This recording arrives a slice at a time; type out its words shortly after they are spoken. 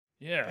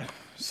Yeah.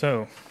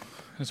 So,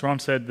 as Ron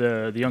said,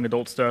 the young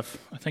adult stuff.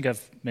 I think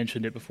I've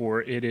mentioned it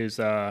before. It's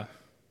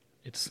kind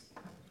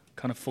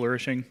of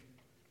flourishing.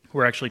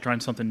 We're actually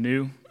trying something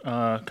new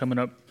coming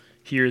up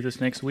here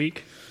this next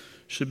week.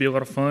 Should be a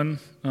lot of fun.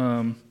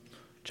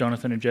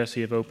 Jonathan and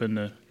Jesse have opened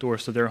the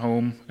doors to their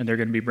home, and they're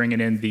going to be bringing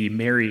in the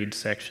married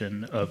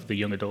section of the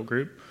young adult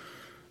group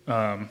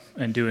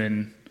and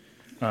doing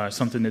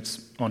something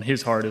that's on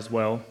his heart as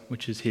well,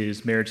 which is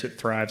his Marriage That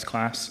Thrives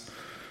class.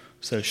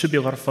 So it should be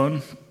a lot of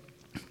fun.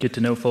 Get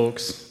to know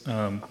folks,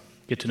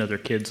 get to know their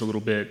kids a little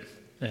bit,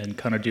 and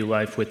kind of do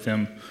life with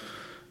them.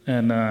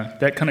 And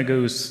that kind of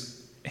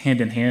goes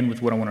hand in hand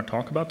with what I want to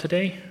talk about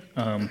today.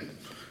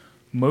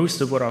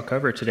 Most of what I'll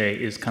cover today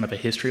is kind of a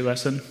history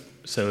lesson.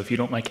 So if you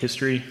don't like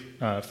history,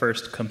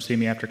 first, come see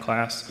me after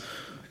class.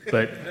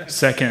 But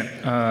second,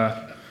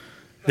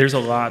 there's a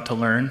lot to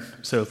learn.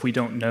 So if we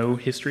don't know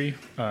history,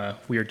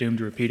 we are doomed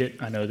to repeat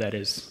it. I know that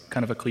is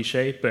kind of a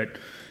cliche, but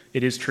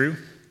it is true.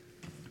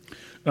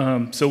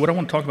 So what I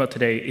want to talk about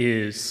today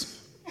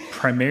is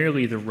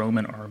primarily the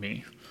Roman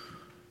army.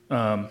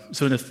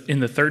 So in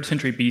the 3rd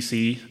century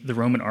BC, the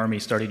Roman army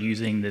started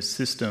using this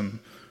system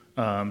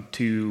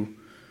to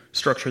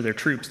structure their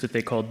troops that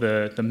they called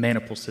the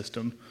maniple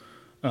system.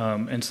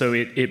 And so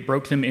it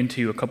broke them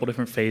into a couple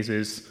different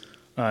phases.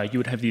 You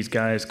would have these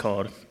guys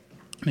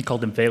they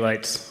called them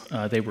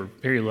velites. They were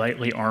very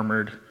lightly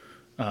armored,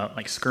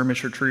 like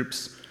skirmisher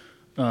troops.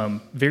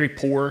 Very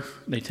poor.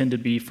 They tend to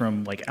be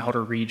from like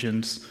outer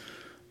regions.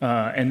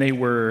 And they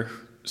were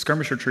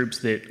skirmisher troops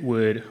that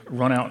would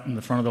run out in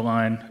the front of the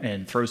line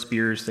and throw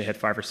spears. They had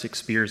 5 or 6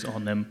 spears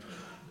on them,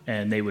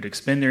 and they would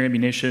expend their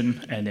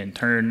ammunition and then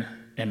turn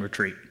and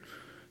retreat.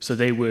 So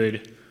they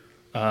would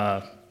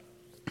kind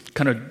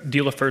of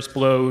deal a first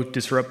blow,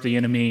 disrupt the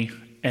enemy,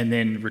 and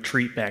then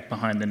retreat back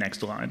behind the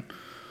next line.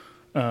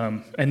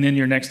 And then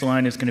your next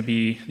line is going to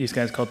be these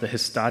guys called the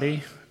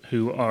histati,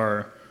 who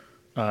are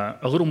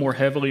a little more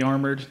heavily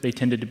armored. They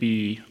tended to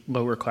be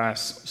lower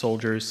class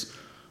soldiers.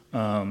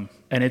 And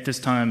at this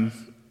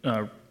time,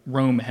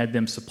 Rome had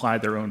them supply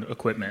their own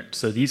equipment.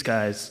 So these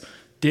guys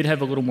did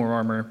have a little more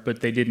armor,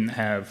 but they didn't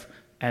have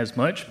as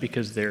much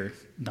because they're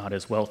not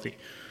as wealthy.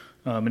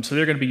 And so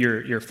they're going to be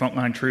your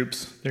frontline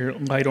troops. They're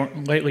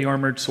lightly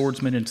armored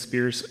swordsmen and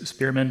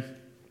spearmen.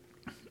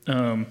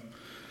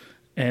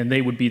 And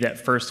they would be that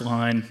first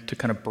line to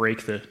kind of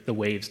break the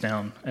waves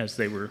down as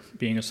they were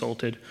being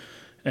assaulted.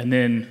 And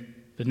then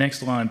the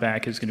next line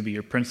back is going to be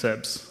your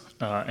princeps.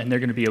 And they're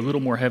going to be a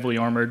little more heavily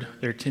armored.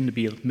 They tend to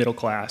be middle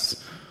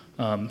class.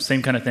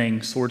 Same kind of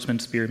thing, swordsmen,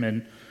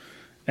 spearmen.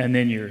 And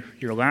then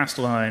your last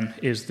line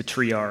is the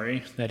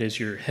triarii. That is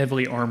your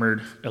heavily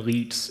armored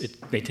elites.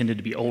 They tended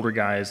to be older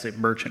guys,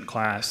 merchant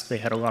class. They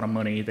had a lot of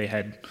money. They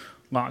had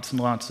lots and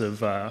lots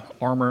of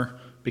armor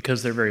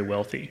because they're very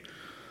wealthy.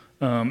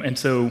 And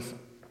so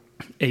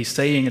a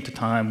saying at the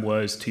time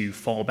was to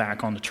fall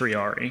back on the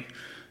triarii.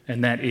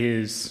 And that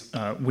is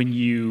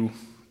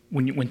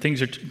when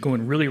things are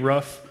going really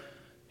rough,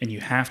 and you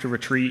have to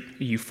retreat,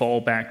 you fall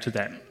back to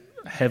that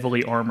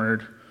heavily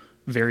armored,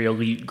 very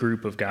elite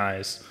group of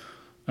guys.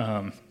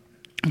 And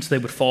so they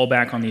would fall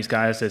back on these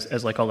guys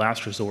as like a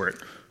last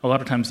resort. A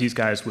lot of times these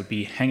guys would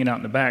be hanging out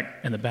in the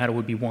back, and the battle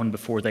would be won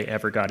before they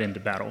ever got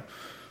into battle.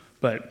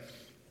 But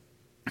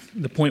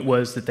the point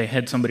was that they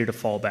had somebody to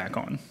fall back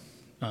on.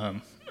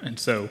 And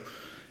so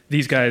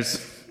these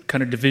guys,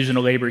 kind of division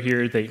of labor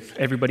here,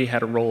 everybody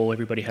had a role,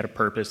 everybody had a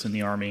purpose in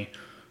the army.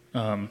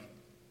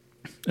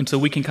 And so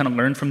we can kind of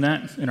learn from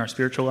that in our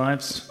spiritual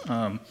lives.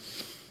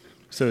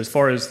 So as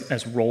far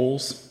as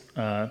roles,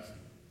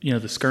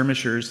 the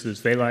skirmishers,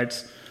 those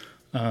velites,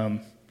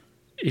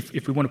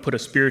 if we want to put a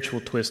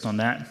spiritual twist on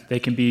that, they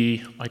can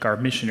be like our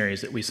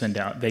missionaries that we send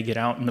out. They get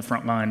out in the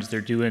front lines.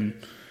 They're doing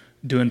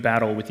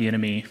battle with the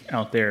enemy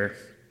out there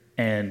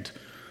and,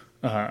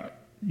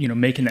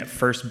 making that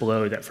first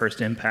blow, that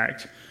first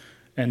impact.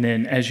 And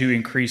then as you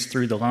increase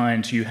through the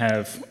lines, you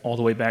have all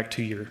the way back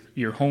to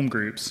your home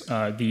groups,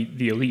 the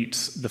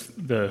elites,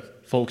 the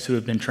folks who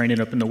have been trained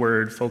up in the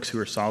Word, folks who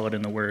are solid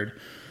in the Word,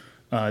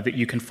 that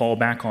you can fall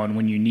back on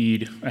when you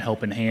need a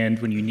helping hand,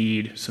 when you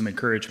need some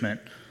encouragement.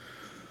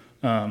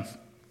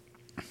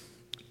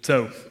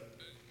 So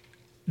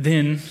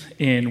then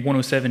in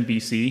 107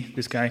 BC,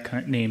 this guy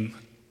named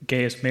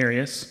Gaius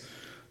Marius,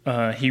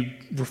 he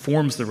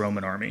reforms the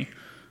Roman army.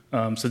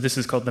 So this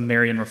is called the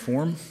Marian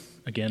Reform.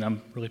 Again,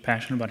 I'm really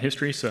passionate about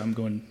history, so I'm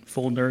going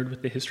full nerd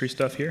with the history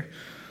stuff here.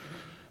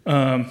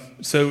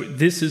 So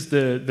this is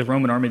the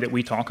Roman army that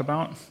we talk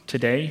about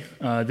today.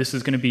 This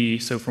is going to be,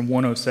 so from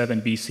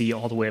 107 BC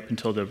all the way up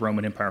until the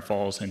Roman Empire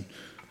falls and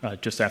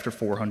just after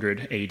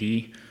 400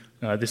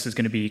 AD. This is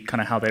going to be kind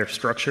of how they're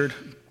structured.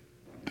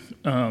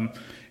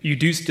 You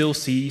do still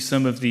see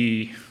some of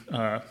the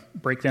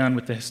breakdown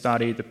with the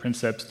histati, the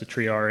princeps, the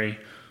triarii,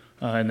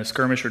 and the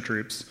skirmisher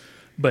troops.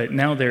 But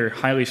now they're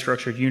highly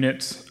structured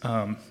units.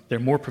 They're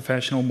more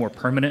professional, more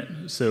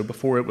permanent. So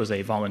before it was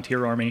a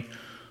volunteer army.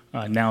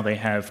 Now they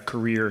have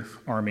career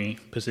army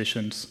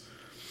positions.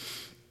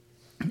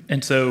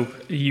 And so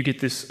you get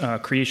this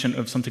creation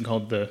of something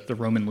called the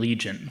Roman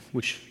legion,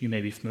 which you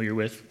may be familiar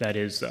with. That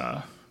is,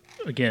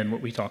 again,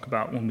 what we talk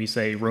about when we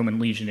say Roman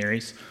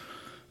legionaries.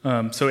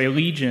 So a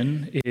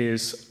legion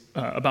is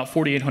about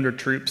 4,800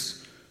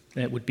 troops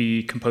that would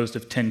be composed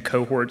of 10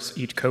 cohorts.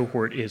 Each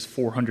cohort is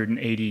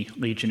 480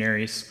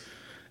 legionaries.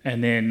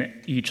 And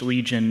then each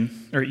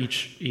legion, or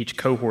each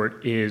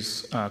cohort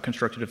is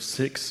constructed of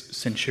 6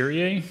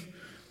 centuriae,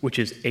 which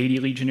is 80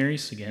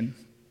 legionaries. Again,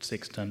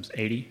 6 times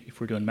 80,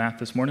 if we're doing math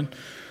this morning.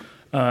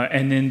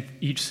 And then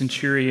each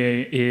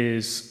centuriae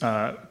is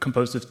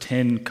composed of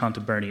 10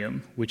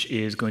 contubernium, which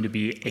is going to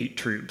be 8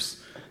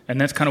 troops. And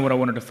that's kind of what I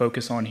wanted to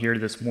focus on here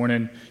this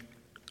morning,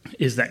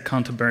 is that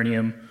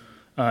contubernium.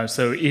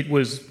 So it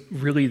was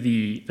really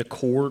the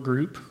core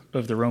group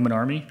of the Roman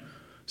army.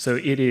 So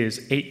it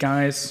is 8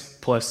 guys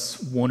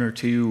plus 1 or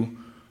 2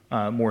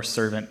 more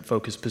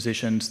servant-focused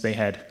positions. They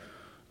had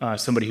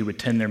somebody who would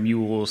tend their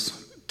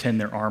mules, tend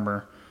their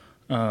armor.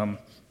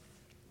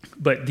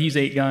 But these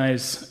 8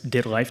 guys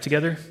did life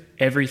together.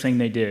 Everything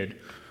they did.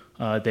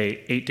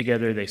 They ate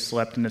together. They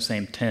slept in the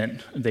same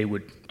tent. They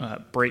would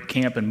break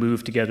camp and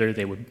move together.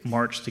 They would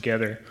march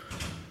together.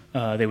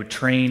 They would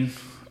train.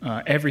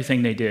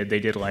 Everything they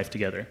did life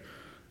together.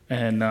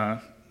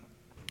 And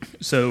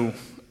so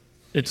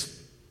it's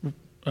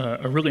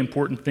a really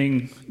important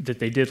thing that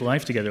they did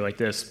life together like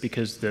this,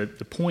 because the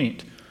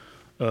point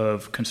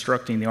of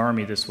constructing the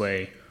army this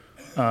way,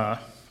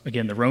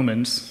 again, the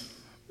Romans,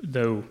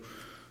 though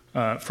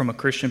from a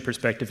Christian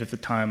perspective at the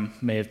time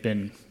may have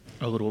been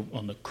a little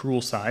on the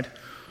cruel side,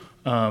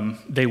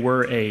 they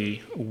were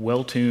a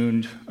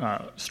well-tuned,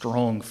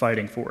 strong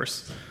fighting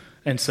force.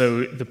 And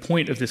so the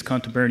point of this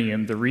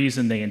contubernium, the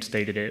reason they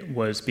instated it,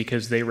 was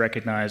because they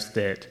recognized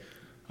that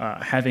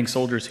having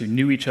soldiers who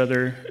knew each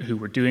other, who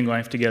were doing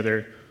life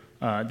together,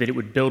 that it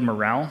would build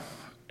morale,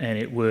 and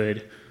it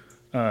would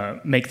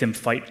make them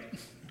fight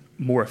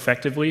more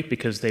effectively,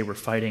 because they were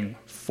fighting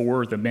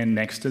for the men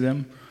next to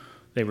them.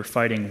 They were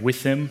fighting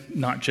with them,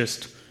 not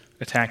just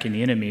attacking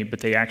the enemy, but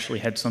they actually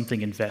had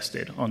something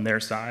invested on their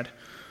side.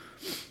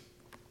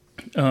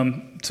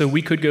 So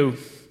we could go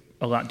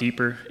a lot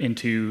deeper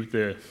into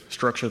the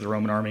structure of the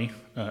Roman army.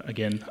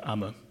 Again,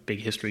 I'm a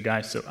big history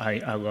guy, so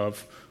I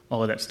love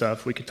all of that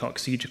stuff. We could talk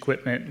siege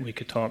equipment, we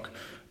could talk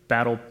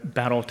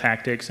battle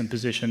tactics and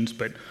positions,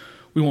 but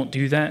we won't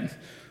do that.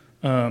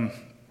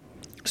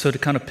 So to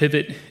kind of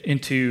pivot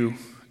into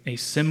a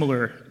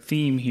similar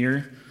theme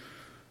here,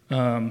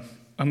 I'm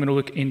going to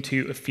look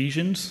into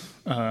Ephesians,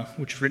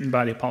 which is written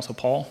by the Apostle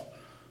Paul.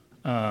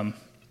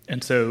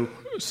 And so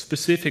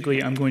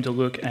specifically, I'm going to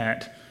look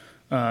at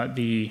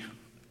the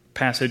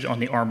passage on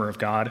the armor of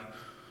God.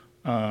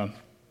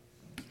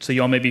 So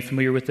y'all may be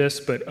familiar with this,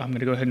 but I'm going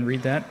to go ahead and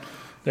read that.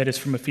 That is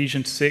from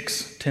Ephesians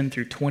 6, 10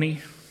 through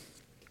 20.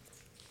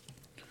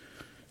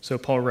 So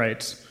Paul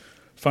writes,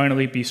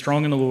 "Finally, be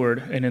strong in the Lord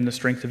and in the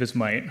strength of his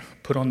might.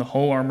 Put on the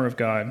whole armor of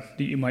God,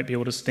 that you might be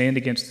able to stand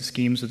against the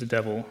schemes of the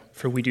devil.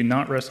 For we do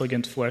not wrestle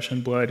against flesh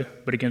and blood,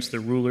 but against the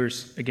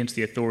rulers, against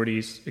the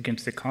authorities,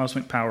 against the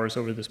cosmic powers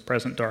over this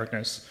present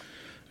darkness,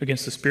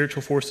 against the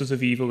spiritual forces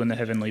of evil in the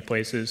heavenly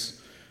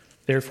places.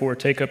 Therefore,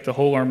 take up the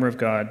whole armor of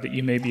God, that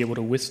you may be able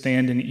to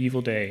withstand in the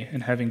evil day,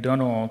 and having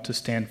done all, to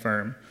stand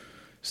firm.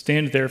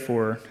 Stand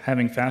therefore,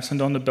 having fastened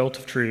on the belt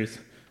of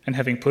truth, and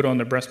having put on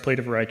the breastplate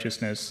of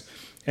righteousness,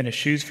 and as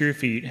shoes for your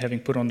feet, having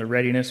put on the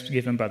readiness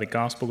given by the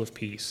gospel of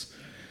peace.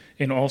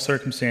 In all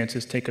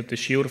circumstances, take up the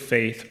shield of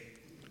faith,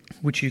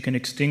 which you can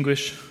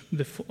extinguish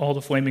all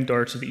the flaming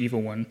darts of the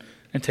evil one,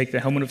 and take the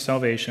helmet of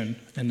salvation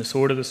and the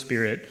sword of the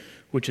Spirit,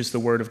 which is the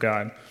word of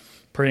God,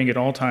 praying at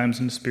all times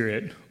in the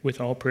Spirit,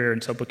 with all prayer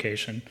and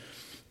supplication.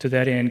 To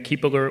that end,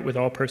 keep alert with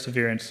all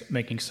perseverance,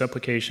 making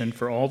supplication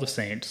for all the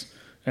saints,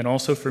 and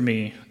also for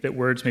me, that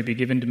words may be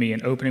given to me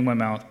in opening my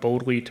mouth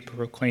boldly to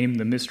proclaim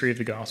the mystery of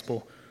the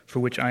gospel, for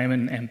which I am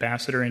an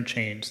ambassador in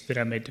chains, that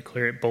I may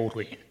declare it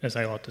boldly as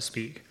I ought to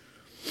speak."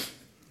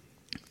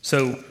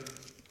 So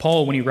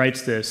Paul, when he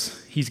writes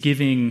this, he's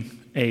giving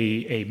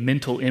a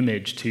mental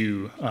image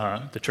to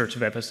the church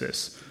of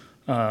Ephesus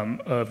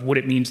of what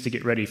it means to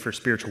get ready for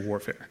spiritual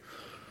warfare.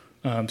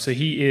 So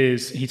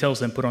he tells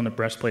them, put on the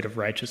breastplate of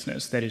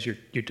righteousness. That is your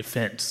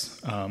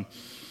defense.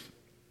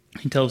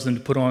 He tells them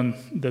to put on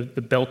the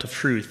belt of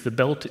truth. The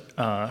belt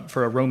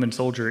for a Roman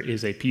soldier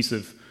is a piece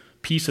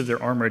of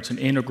their armor. It's an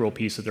integral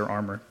piece of their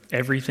armor.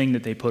 Everything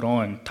that they put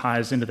on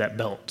ties into that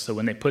belt. So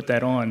when they put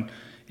that on,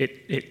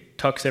 it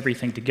tucks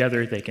everything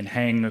together. They can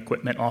hang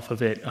equipment off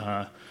of it.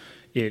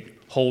 It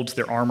holds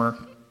their armor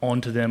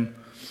onto them.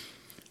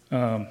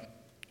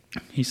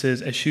 He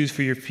says, as shoes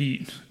for your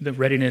feet, the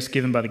readiness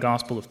given by the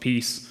gospel of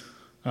peace.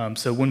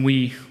 So when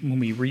we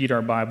read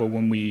our Bible,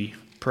 when we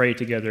pray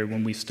together,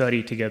 when we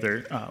study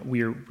together,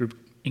 we're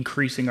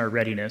increasing our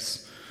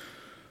readiness.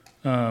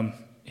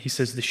 He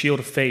says the shield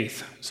of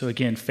faith. So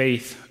again,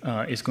 faith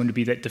is going to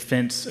be that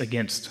defense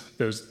against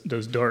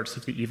those darts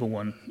of the evil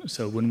one.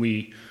 So when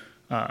we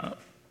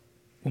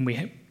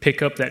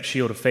pick up that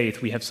shield of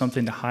faith, we have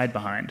something to hide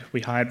behind.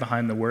 We hide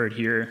behind the word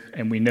here,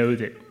 and we know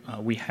that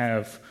we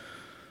have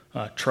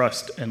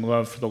trust and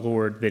love for the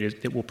Lord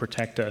that will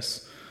protect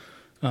us.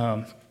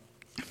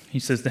 He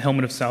says the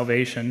helmet of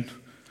salvation.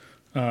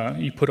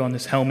 You put on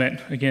this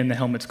helmet. Again, the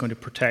helmet's going to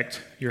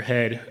protect your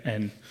head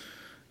and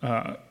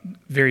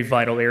very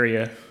vital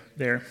area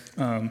there.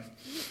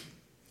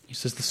 He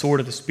says the sword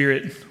of the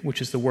Spirit,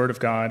 which is the word of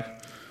God.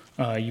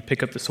 You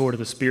pick up the sword of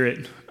the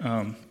Spirit.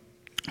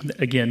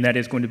 Again, that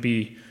is going to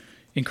be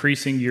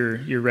increasing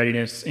your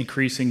readiness,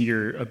 increasing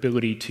your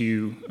ability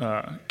to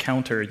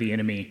counter the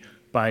enemy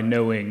by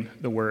knowing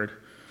the word.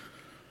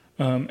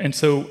 And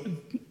so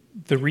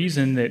the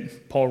reason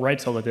that Paul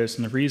writes all of this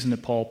and the reason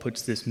that Paul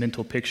puts this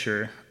mental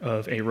picture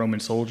of a Roman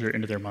soldier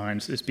into their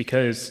minds is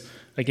because,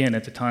 again,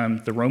 at the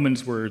time, the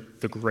Romans were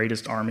the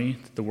greatest army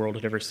that the world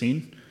had ever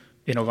seen.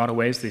 In a lot of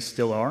ways, they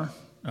still are.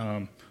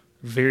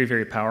 Very,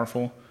 very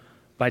powerful.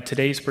 By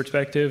today's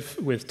perspective,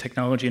 with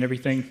technology and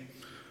everything,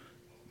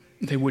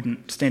 they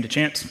wouldn't stand a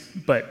chance,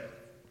 but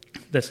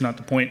that's not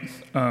the point.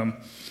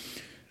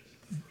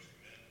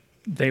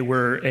 They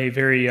were a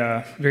very,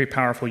 very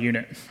powerful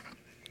unit.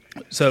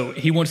 So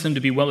he wants them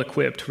to be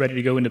well-equipped, ready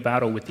to go into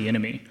battle with the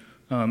enemy.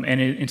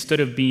 Instead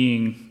of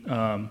being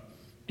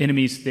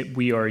enemies that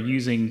we are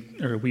using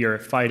or we are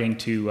fighting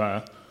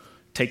to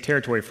take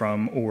territory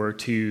from or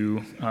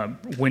to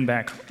win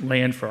back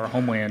land for our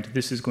homeland,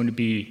 this is going to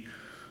be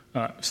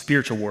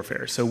spiritual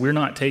warfare. So we're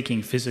not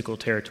taking physical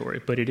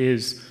territory, but it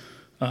is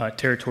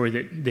territory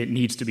that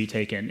needs to be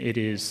taken. It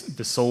is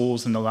the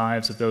souls and the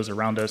lives of those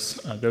around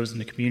us, those in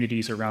the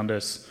communities around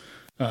us,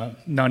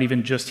 not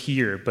even just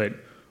here, but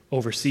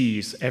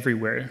overseas,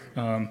 everywhere.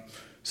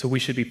 So we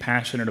should be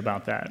passionate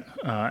about that,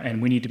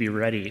 and we need to be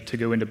ready to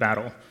go into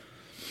battle.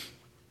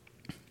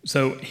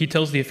 So he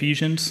tells the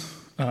Ephesians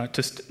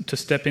to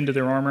step into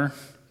their armor,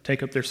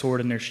 take up their sword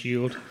and their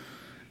shield,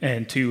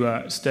 and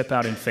to step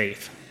out in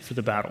faith for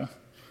the battle.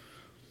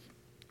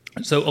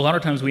 So a lot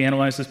of times we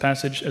analyze this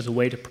passage as a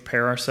way to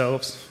prepare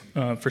ourselves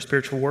for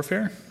spiritual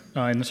warfare,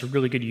 and there's a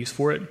really good use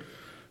for it.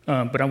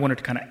 But I wanted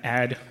to kind of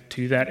add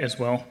to that as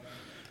well,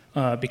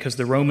 because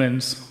the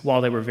Romans,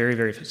 while they were very,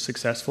 very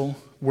successful,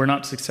 were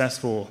not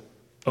successful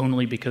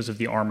only because of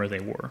the armor they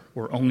wore,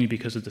 or only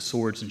because of the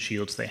swords and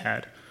shields they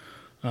had.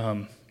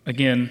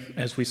 Again,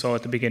 as we saw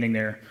at the beginning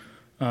there,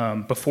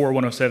 before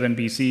 107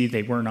 BC,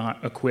 they were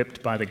not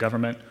equipped by the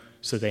government,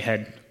 so they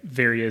had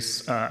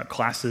various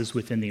classes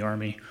within the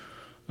army.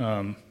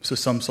 So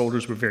some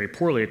soldiers were very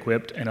poorly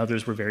equipped, and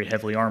others were very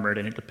heavily armored,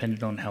 and it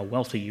depended on how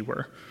wealthy you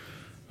were.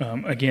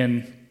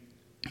 Again,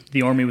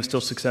 the army was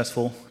still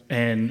successful,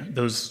 and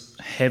those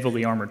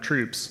heavily armored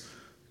troops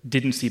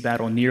didn't see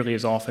battle nearly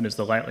as often as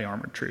the lightly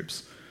armored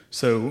troops.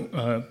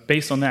 So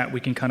based on that,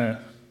 we can kind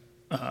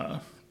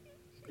of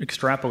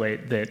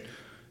extrapolate that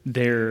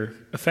their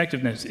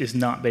effectiveness is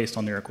not based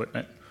on their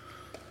equipment.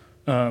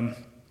 So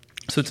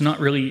it's not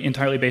really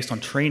entirely based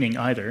on training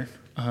either.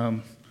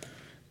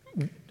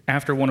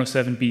 After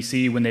 107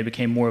 BC, when they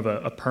became more of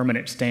a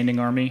permanent standing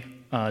army,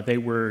 they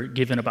were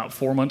given about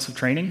 4 months of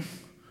training.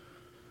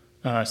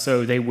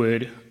 So they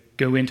would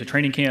go into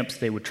training camps,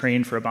 they would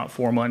train for about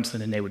 4 months,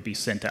 and then they would be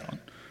sent out.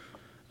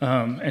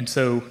 And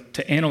so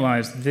to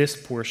analyze this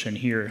portion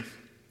here,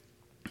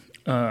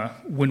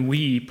 when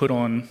we put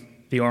on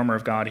the armor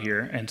of God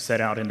here and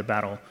set out into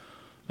battle,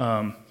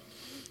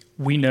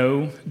 we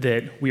know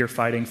that we are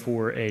fighting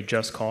for a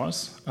just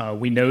cause.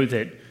 We know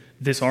that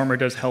this armor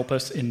does help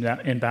us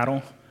in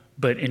battle,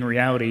 but in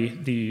reality,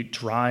 the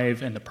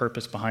drive and the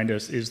purpose behind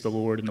us is the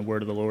Lord and the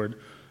word of the Lord.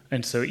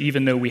 And so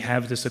even though we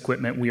have this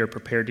equipment, we are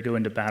prepared to go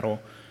into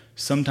battle.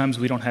 Sometimes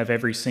we don't have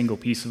every single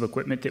piece of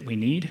equipment that we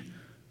need,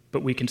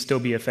 but we can still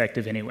be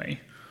effective anyway.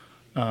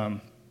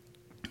 And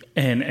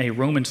a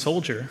Roman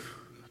soldier,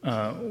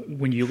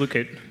 when you look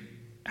at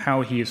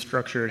how he is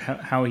structured,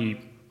 how he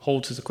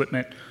holds his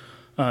equipment,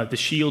 the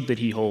shield that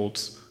he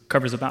holds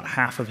covers about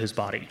half of his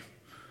body.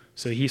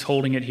 So he's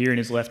holding it here in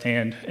his left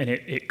hand, and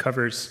it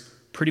covers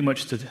pretty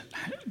much to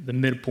the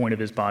midpoint of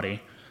his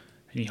body.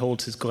 And he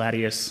holds his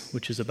gladius,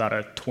 which is about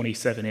a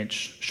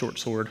 27-inch short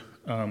sword,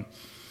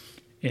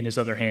 in his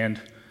other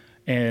hand.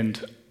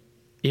 And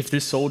if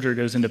this soldier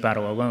goes into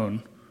battle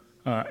alone,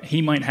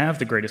 he might have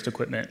the greatest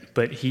equipment,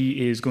 but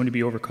he is going to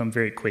be overcome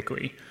very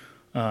quickly.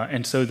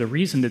 And so the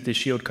reason that this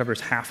shield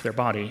covers half their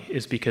body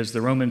is because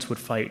the Romans would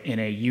fight in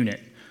a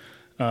unit.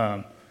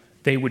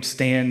 They would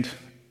stand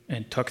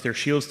and tuck their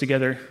shields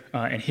together,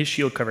 and his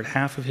shield covered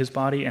half of his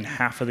body and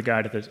half of the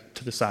guy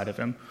to the side of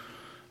him.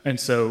 And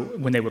so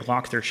when they would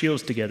lock their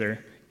shields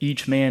together,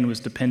 each man was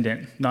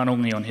dependent not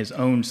only on his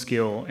own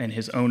skill and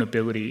his own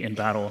ability in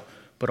battle,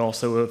 but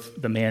also of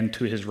the man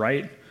to his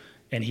right,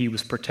 and he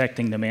was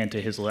protecting the man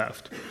to his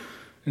left.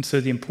 And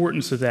so the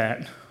importance of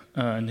that,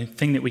 and the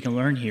thing that we can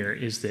learn here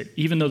is that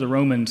even though the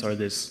Romans are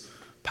this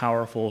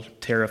powerful,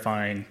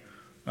 terrifying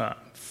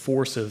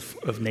force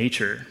of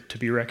nature to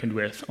be reckoned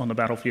with on the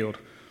battlefield,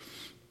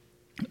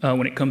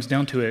 when it comes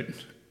down to it,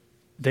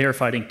 they are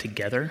fighting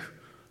together.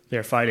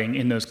 They're fighting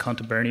in those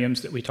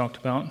contuberniums that we talked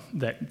about,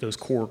 those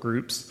core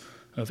groups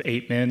of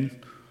 8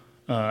 men.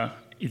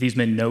 These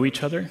men know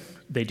each other.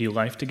 They do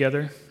life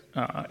together,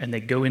 and they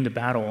go into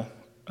battle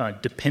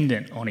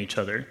dependent on each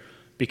other,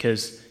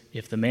 because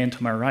if the man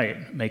to my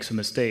right makes a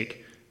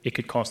mistake, it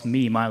could cost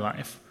me my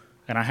life,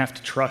 and I have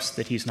to trust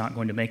that he's not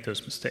going to make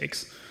those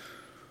mistakes.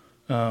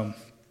 And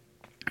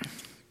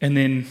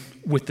then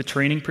with the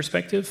training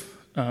perspective,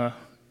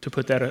 to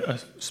put that a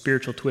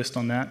spiritual twist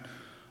on that,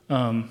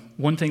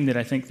 one thing that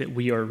I think that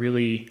we are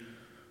really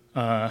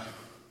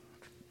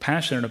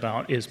passionate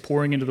about is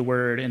pouring into the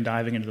Word and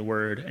diving into the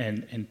Word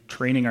and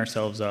training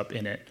ourselves up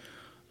in it.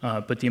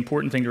 But the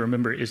important thing to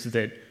remember is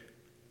that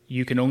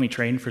you can only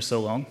train for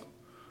so long.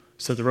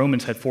 So the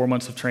Romans had 4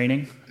 months of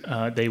training.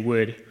 They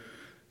would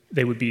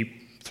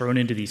be thrown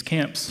into these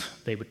camps.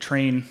 They would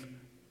train,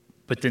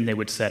 but then they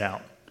would set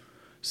out.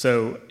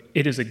 So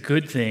it is a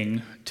good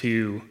thing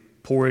to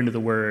pour into the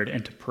Word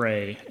and to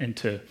pray and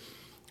to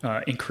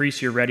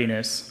increase your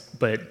readiness.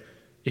 But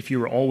if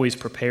you are always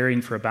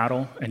preparing for a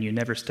battle and you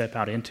never step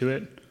out into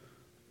it,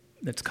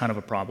 that's kind of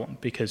a problem,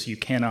 because you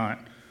cannot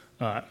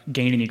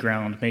gain any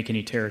ground, make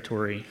any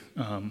territory,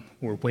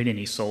 or win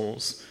any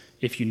souls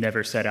if you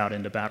never set out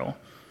into battle.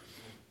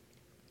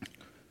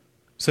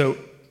 So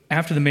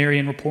after the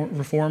Marian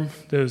reform,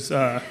 those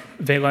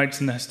Velites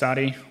and the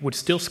Hastati would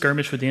still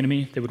skirmish with the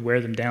enemy. They would wear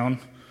them down.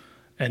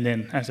 And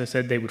then, as I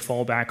said, they would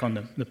fall back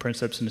on the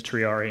Princeps and the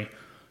Triarii.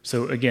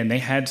 So again, they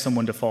had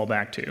someone to fall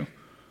back to.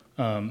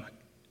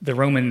 The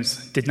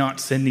Romans did not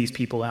send these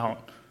people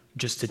out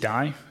just to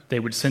die. They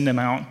would send them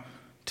out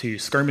to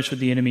skirmish with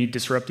the enemy,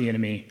 disrupt the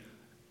enemy,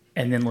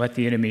 and then let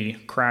the enemy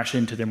crash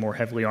into their more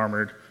heavily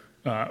armored,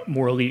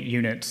 more elite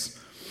units.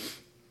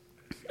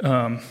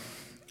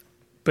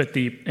 But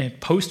the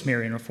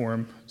post-Marian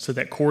reform, so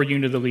that core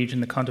unit of the legion,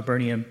 the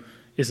contubernium,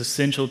 is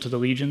essential to the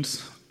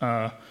legions.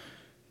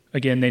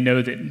 Again, they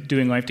know that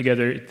doing life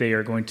together, they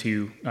are going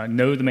to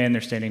know the man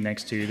they're standing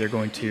next to. They're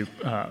going to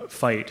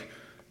fight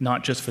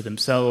not just for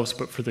themselves,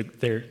 but for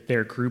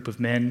their group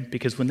of men.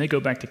 Because when they go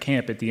back to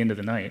camp at the end of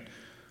the night,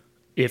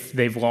 if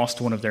they've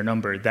lost one of their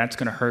number, that's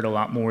going to hurt a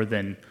lot more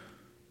than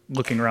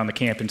looking around the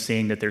camp and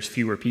seeing that there's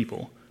fewer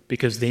people,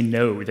 because they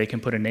know they can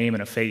put a name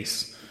and a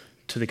face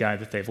to the guy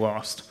that they've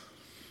lost.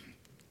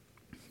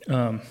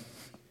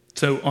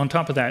 So on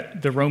top of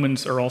that, the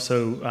Romans are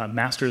also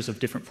masters of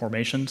different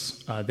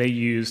formations. They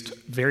used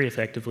very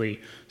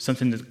effectively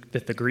something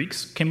that the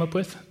Greeks came up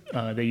with.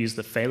 They used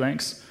the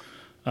phalanx,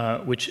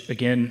 which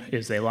again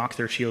is they lock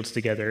their shields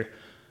together.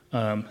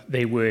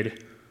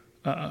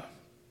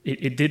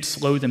 It did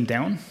slow them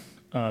down,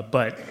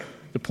 but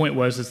the point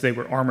was they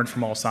were armored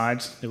from all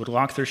sides. They would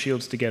lock their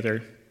shields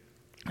together,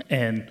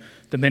 and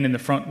the men in the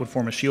front would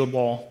form a shield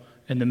wall,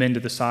 and the men to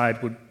the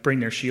side would bring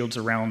their shields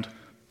around.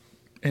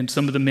 And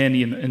some of the men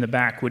in the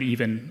back would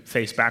even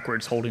face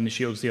backwards, holding the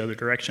shields the other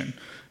direction,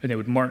 and they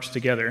would march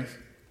together.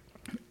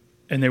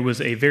 And there was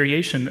a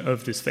variation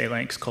of this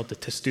phalanx called the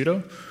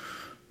testudo,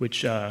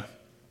 which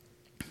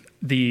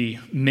the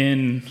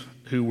men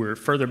who were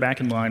further back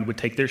in line would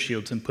take their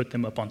shields and put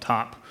them up on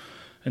top.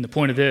 And the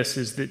point of this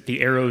is that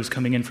the arrows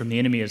coming in from the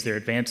enemy as they're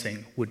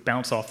advancing would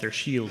bounce off their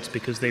shields,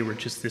 because they were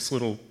just this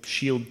little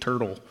shield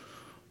turtle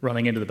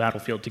running into the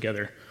battlefield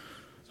together.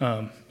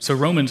 So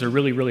Romans are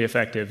really, really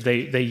effective.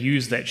 They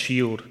use that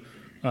shield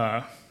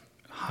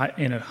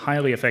in a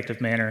highly effective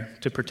manner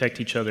to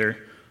protect each other.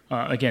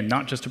 Again,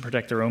 not just to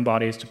protect their own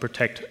bodies, but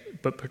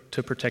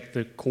to protect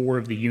the core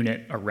of the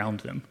unit around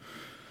them.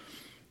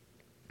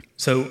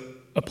 So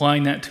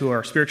applying that to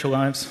our spiritual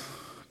lives,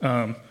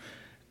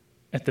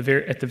 at the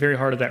very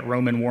heart of that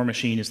Roman war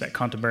machine is that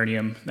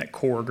contubernium, that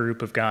core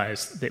group of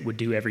guys that would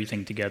do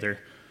everything together.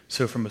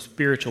 So from a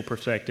spiritual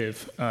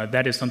perspective,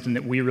 that is something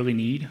that we really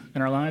need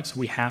in our lives.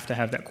 We have to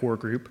have that core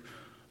group.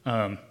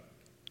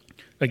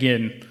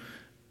 Again,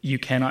 you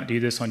cannot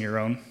do this on your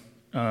own.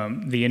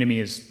 The enemy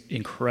is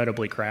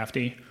incredibly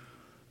crafty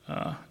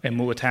and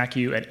will attack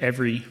you at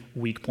every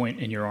weak point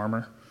in your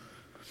armor.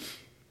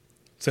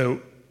 So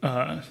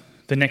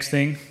the next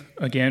thing,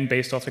 again,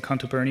 based off the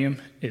contubernium,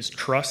 is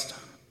trust.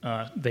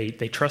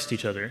 They trust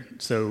each other.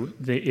 So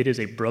it is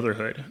a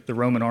brotherhood. The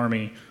Roman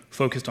army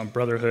focused on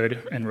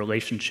brotherhood and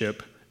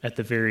relationship at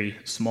the very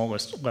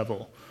smallest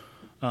level.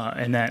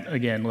 And that,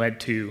 again, led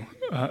to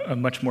a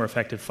much more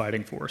effective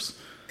fighting force.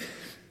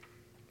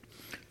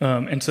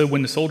 And so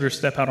when the soldiers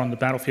step out on the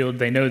battlefield,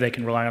 they know they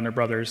can rely on their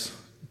brothers.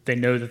 They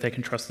know that they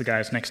can trust the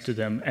guys next to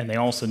them. And they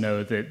also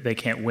know that they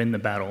can't win the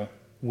battle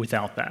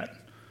without that.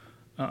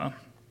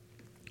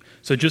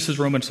 So just as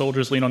Roman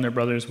soldiers lean on their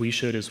brothers, we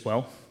should as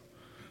well.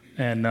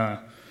 And I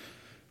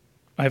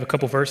have a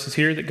couple verses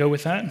here that go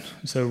with that.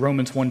 So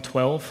Romans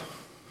 1:12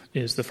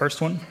 is the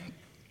first one.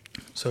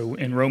 So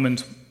in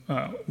Romans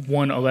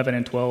 1:11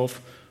 and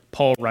 12,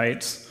 Paul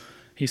writes,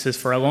 he says,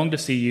 "For I long to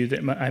see you,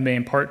 that I may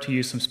impart to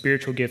you some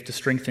spiritual gift to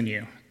strengthen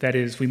you. That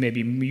is, we may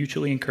be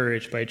mutually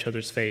encouraged by each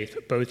other's faith,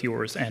 both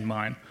yours and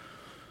mine."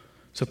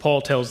 So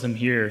Paul tells them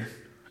here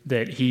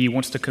that he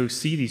wants to go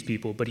see these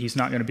people, but he's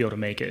not going to be able to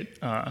make it.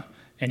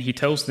 And he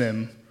tells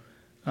them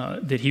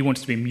that he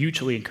wants to be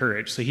mutually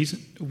encouraged. So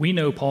we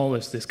know Paul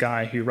as this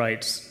guy who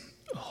writes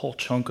a whole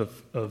chunk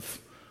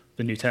of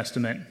the New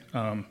Testament.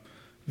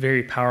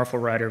 Very powerful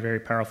writer, very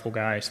powerful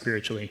guy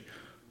spiritually.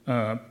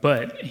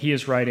 But he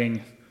is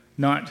writing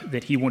not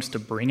that he wants to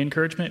bring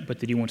encouragement, but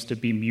that he wants to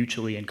be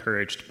mutually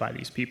encouraged by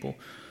these people.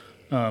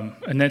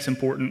 And that's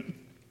important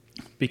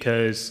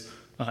because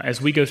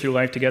as we go through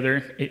life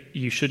together,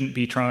 you shouldn't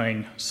be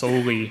trying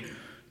solely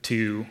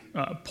to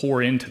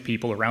pour into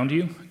people around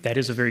you. That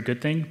is a very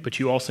good thing, but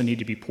you also need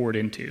to be poured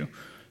into.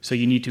 So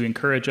you need to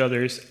encourage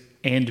others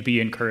and be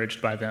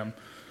encouraged by them.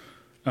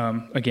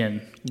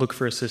 Again, look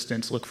for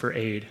assistance, look for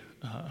aid,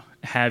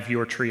 have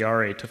your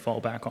triare to fall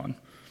back on.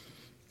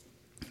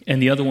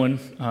 And the other one,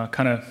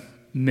 kind of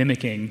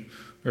mimicking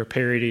or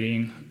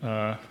parodying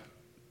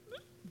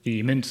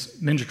the men's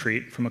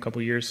retreat from a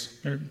couple years,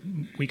 or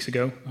weeks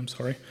ago, I'm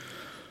sorry.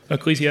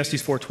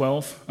 Ecclesiastes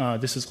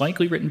 4:12. This is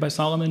likely written by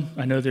Solomon.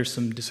 I know there's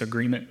some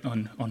disagreement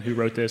on who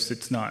wrote this.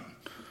 It's not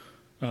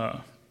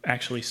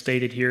actually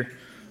stated here.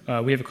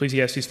 We have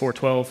Ecclesiastes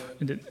 4:12,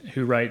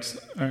 who writes,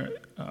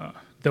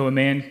 though a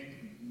man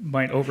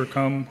might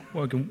overcome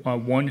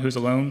one who's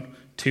alone,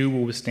 two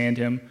will withstand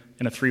him,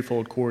 and a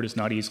threefold cord is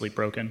not easily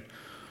broken.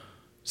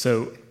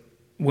 So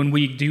when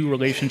we do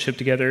relationship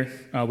together,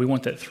 we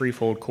want that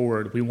threefold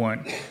cord. We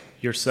want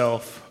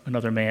yourself,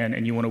 another man,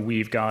 and you want to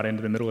weave God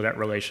into the middle of that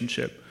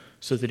relationship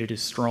so that it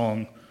is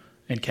strong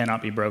and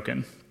cannot be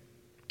broken.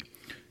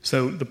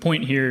 So the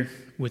point here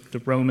with the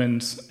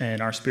Romans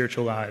and our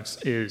spiritual lives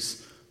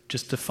is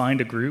just to find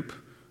a group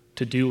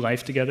to do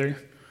life together,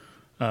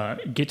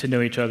 get to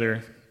know each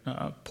other,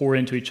 pour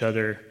into each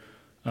other,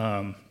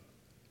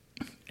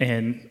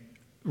 and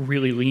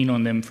really lean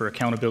on them for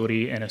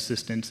accountability and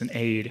assistance and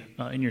aid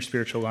in your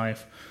spiritual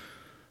life.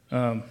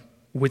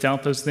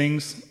 Without those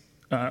things,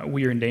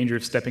 we are in danger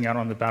of stepping out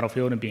on the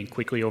battlefield and being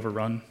quickly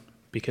overrun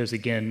because,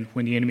 again,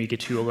 when the enemy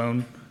gets you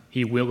alone,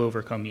 he will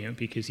overcome you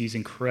because he's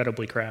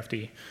incredibly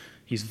crafty.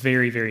 He's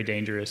very, very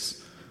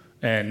dangerous.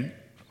 And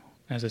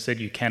as I said,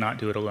 you cannot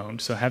do it alone.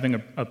 So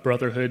having a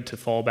brotherhood to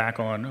fall back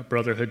on, a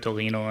brotherhood to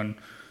lean on,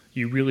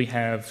 you really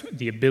have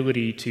the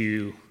ability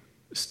to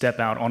step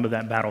out onto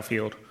that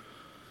battlefield.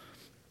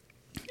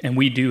 And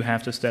we do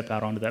have to step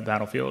out onto that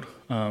battlefield.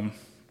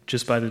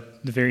 Just by the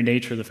very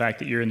nature of the fact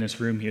that you're in this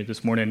room here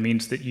this morning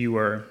means that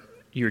you're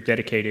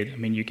dedicated. I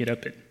mean, you get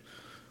up at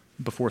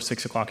before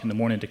 6 o'clock in the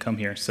morning to come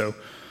here. So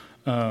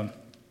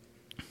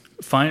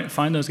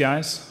find those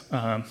guys,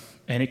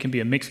 and it can be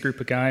a mixed group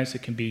of guys.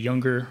 It can be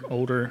younger,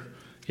 older.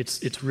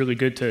 It's really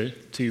good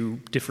to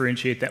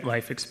differentiate that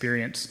life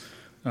experience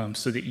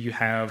so that you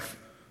have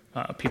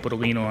people to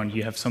lean on.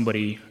 You have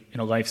somebody in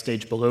a life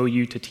stage below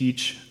you to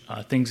teach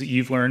things that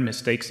you've learned,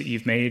 mistakes that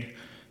you've made,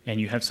 and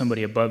you have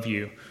somebody above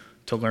you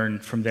to learn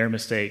from their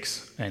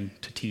mistakes and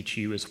to teach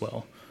you as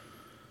well.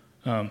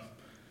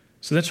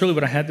 So that's really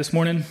what I had this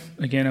morning.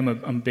 Again, I'm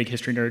a big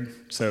history nerd,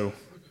 so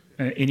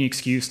any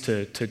excuse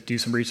to do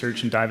some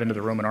research and dive into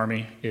the Roman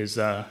army is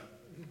a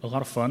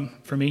lot of fun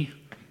for me.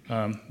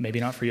 Maybe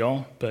not for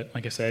y'all, but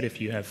like I said,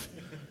 if you have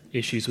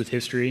issues with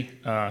history,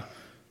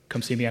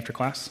 come see me after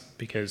class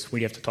because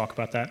we have to talk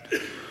about that.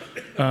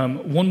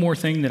 One more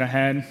thing that I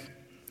had,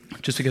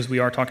 just because we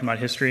are talking about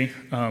history,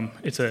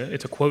 it's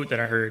a quote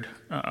that I heard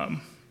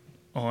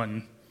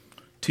on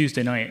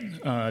Tuesday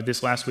night.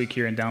 This last week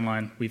here in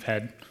Downline, we've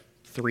had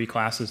 3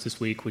 classes this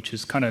week, which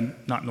is kind of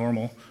not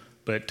normal,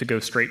 but to go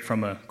straight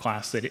from a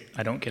class that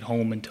I don't get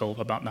home until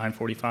about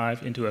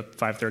 9:45 into a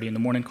 5:30 in the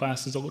morning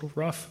class is a little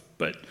rough.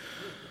 But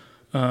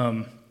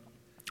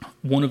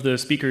one of the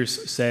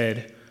speakers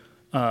said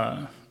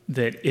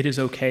that it is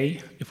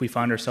okay if we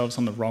find ourselves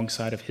on the wrong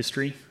side of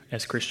history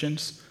as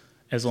Christians,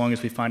 as long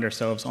as we find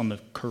ourselves on the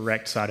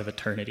correct side of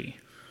eternity.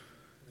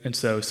 And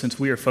so since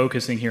we are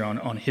focusing here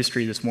on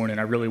history this morning,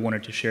 I really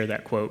wanted to share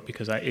that quote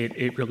because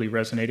it really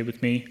resonated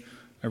with me.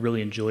 I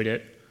really enjoyed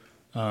it.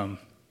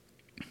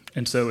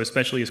 And so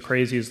especially as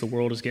crazy as the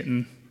world is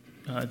getting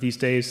these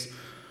days,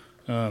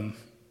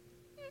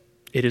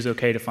 it is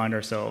okay to find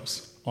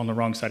ourselves on the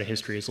wrong side of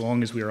history as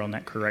long as we are on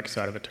that correct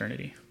side of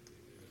eternity.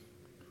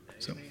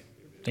 So,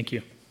 thank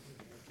you.